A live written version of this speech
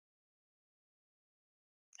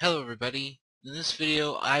Hello everybody. In this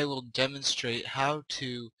video I will demonstrate how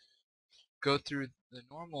to go through the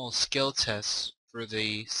normal skill tests for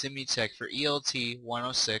the Simutech for ELT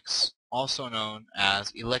 106, also known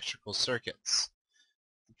as electrical circuits.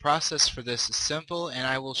 The process for this is simple, and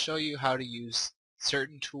I will show you how to use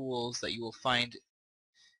certain tools that you will find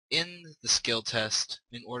in the skill test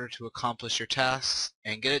in order to accomplish your tasks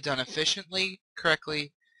and get it done efficiently,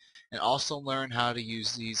 correctly, and also learn how to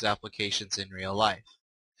use these applications in real life.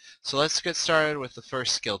 So let's get started with the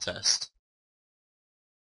first skill test.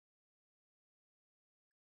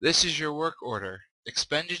 This is your work order.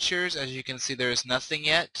 Expenditures, as you can see, there is nothing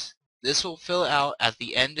yet. This will fill out at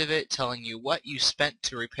the end of it telling you what you spent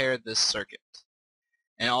to repair this circuit.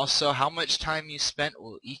 And also how much time you spent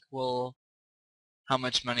will equal how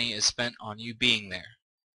much money is spent on you being there.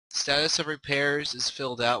 Status of repairs is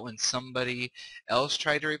filled out when somebody else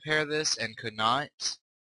tried to repair this and could not.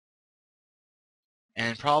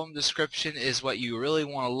 And problem description is what you really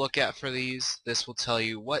want to look at for these. This will tell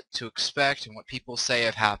you what to expect and what people say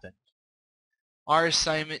have happened. Our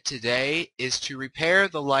assignment today is to repair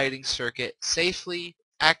the lighting circuit safely,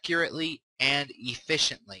 accurately, and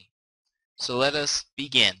efficiently. So let us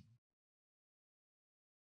begin.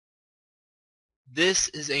 This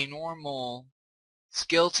is a normal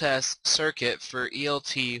skill test circuit for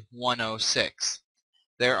ELT 106.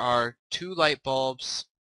 There are 2 light bulbs,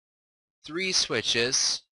 3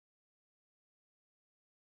 switches,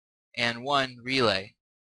 and 1 relay,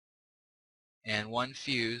 and 1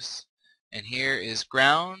 fuse, and here is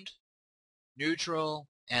ground, neutral,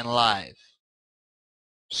 and live.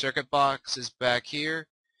 Circuit box is back here,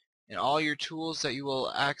 and all your tools that you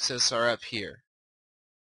will access are up here.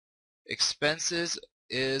 Expenses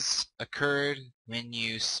is occurred when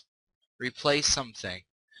you replace something.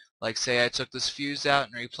 Like say I took this fuse out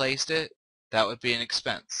and replaced it, that would be an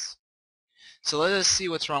expense. So let us see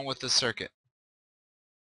what's wrong with the circuit.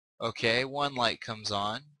 Okay, 1 light comes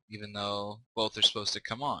on, even though both are supposed to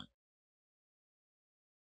come on.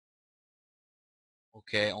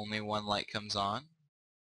 Okay, only 1 light comes on.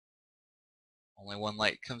 Only 1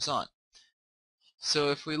 light comes on.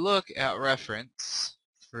 So if we look at reference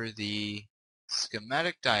for the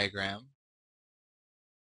schematic diagram,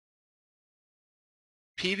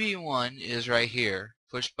 PB1 is right here,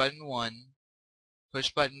 push button 1,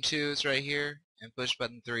 push button 2 is right here, and push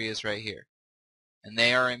button 3 is right here. And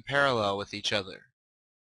they are in parallel with each other.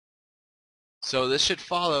 So this should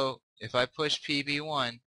follow, if I push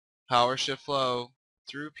PB1, power should flow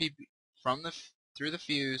through through the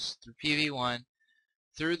fuse, through PB1,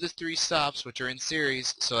 through the 3 stops which are in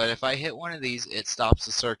series, so that if I hit one of these, it stops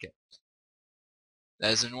the circuit.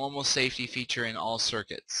 That is a normal safety feature in all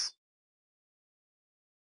circuits.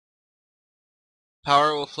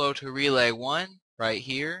 Power will flow to relay 1 right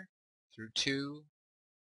here, through 2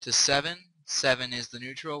 to 7. 7 is the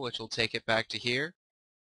neutral, which will take it back to here.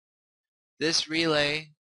 This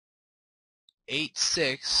relay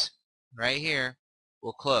 8-6 right here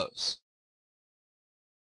will close.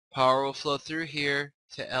 Power will flow through here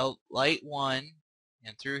to light 1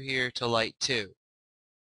 and through here to light 2.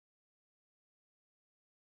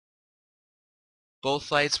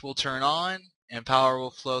 Both lights will turn on and power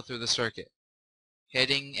will flow through the circuit.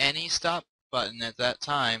 Hitting any stop button at that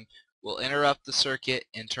time will interrupt the circuit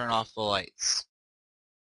and turn off the lights.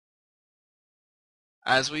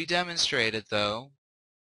 As we demonstrated though,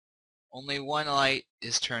 only 1 light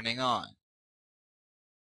is turning on.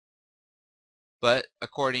 But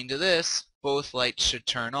according to this, both lights should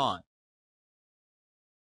turn on.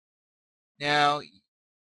 Now,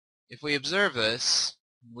 if we observe this,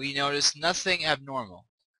 we notice nothing abnormal.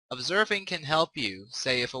 Observing can help you.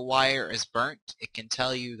 Say if a wire is burnt, it can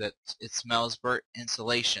tell you that it smells burnt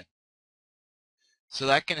insulation. So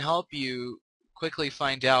that can help you quickly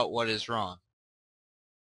find out what is wrong.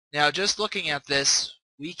 Now just looking at this,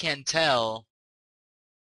 we can tell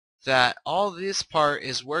that all this part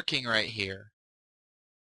is working right here.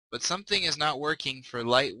 But something is not working for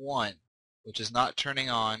light 1, which is not turning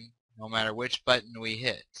on no matter which button we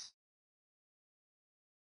hit.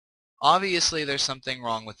 Obviously there's something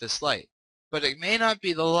wrong with this light, but it may not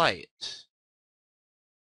be the light.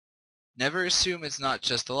 Never assume it's not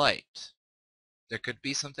just the light. There could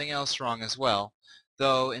be something else wrong as well,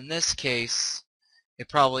 though in this case it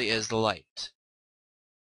probably is the light.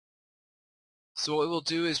 So what we'll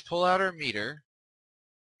do is pull out our meter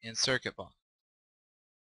and circuit box.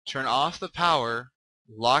 Turn off the power,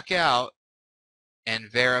 lock out,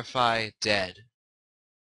 and verify dead.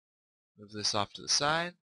 Move this off to the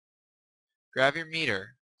side. Grab your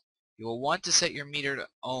meter. You will want to set your meter to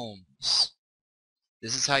ohms.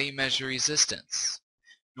 This is how you measure resistance.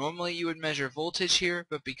 Normally you would measure voltage here,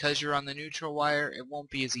 but because you're on the neutral wire, it won't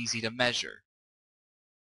be as easy to measure.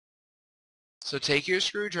 So take your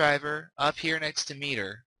screwdriver up here next to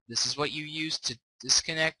meter. This is what you use to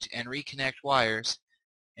disconnect and reconnect wires,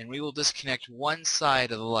 and we will disconnect one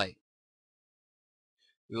side of the light.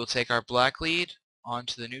 We will take our black lead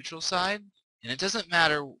onto the neutral side, and it does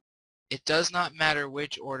not matter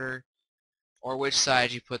which order or which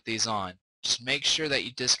side you put these on. Just make sure that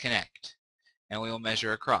you disconnect, and we will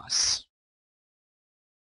measure across.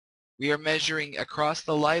 We are measuring across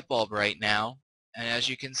the light bulb right now, and as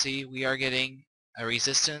you can see, we are getting a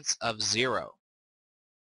resistance of 0.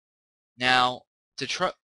 Now,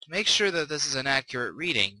 to make sure that this is an accurate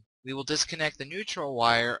reading, we will disconnect the neutral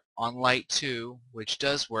wire on light 2, which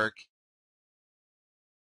does work.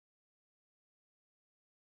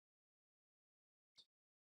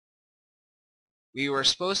 We were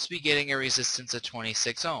supposed to be getting a resistance of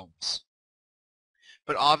 26 ohms.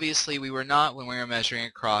 But obviously we were not when we were measuring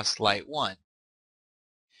across light 1.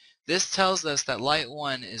 This tells us that light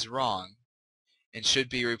 1 is wrong and should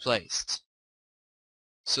be replaced.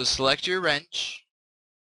 So select your wrench.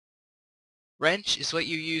 Wrench is what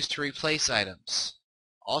you use to replace items.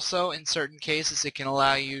 Also, in certain cases, it can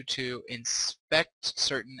allow you to inspect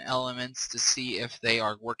certain elements to see if they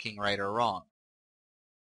are working right or wrong.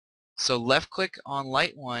 So left click on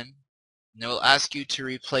light 1 and it will ask you to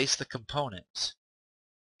replace the component.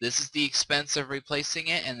 This is the expense of replacing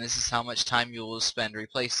it, and this is how much time you will spend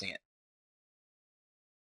replacing it.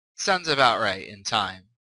 Sounds about right in time.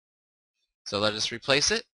 So let us replace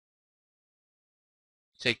it.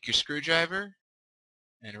 Take your screwdriver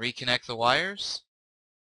and reconnect the wires.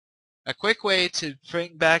 A quick way to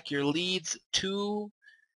bring back your leads to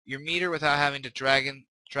your meter without having to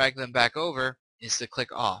drag them back over is to click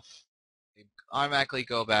off. They automatically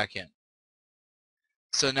go back in.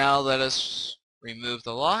 So now let us remove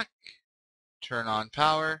the lock, turn on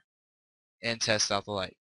power, and test out the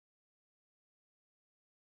light.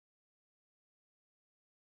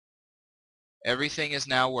 Everything is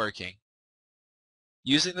now working.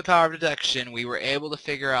 Using the power of deduction, we were able to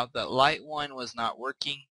figure out that light 1 was not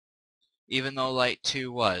working, even though light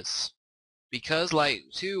 2 was. Because light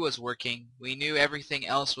 2 was working, we knew everything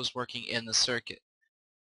else was working in the circuit.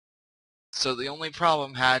 So the only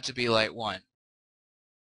problem had to be light 1.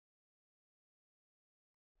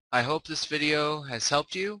 I hope this video has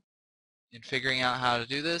helped you in figuring out how to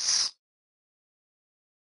do this.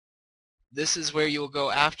 This is where you will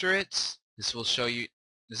go after it. This will show you,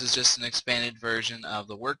 this is just an expanded version of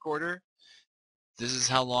the work order. This is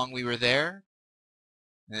how long we were there.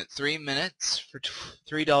 And at 3 minutes for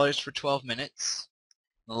 $3 for 12 minutes.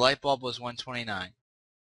 The light bulb was $129.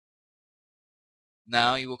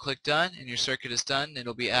 Now you will click done and your circuit is done.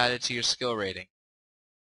 It'll be added to your skill rating.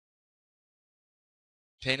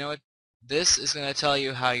 Pay no. This is going to tell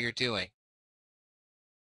you how you're doing.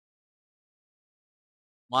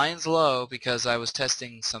 Mine's low because I was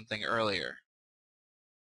testing something earlier.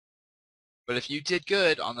 But if you did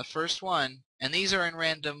good on the first one, and these are in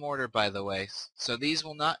random order by the way, so these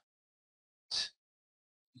will not,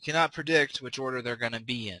 you cannot predict which order they're going to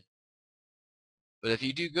be in. But if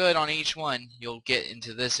you do good on each one, you'll get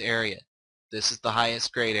into this area. This is the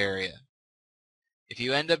highest grade area. If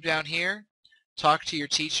you end up down here, talk to your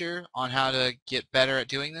teacher on how to get better at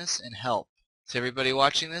doing this and help. To everybody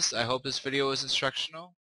watching this, I hope this video was instructional.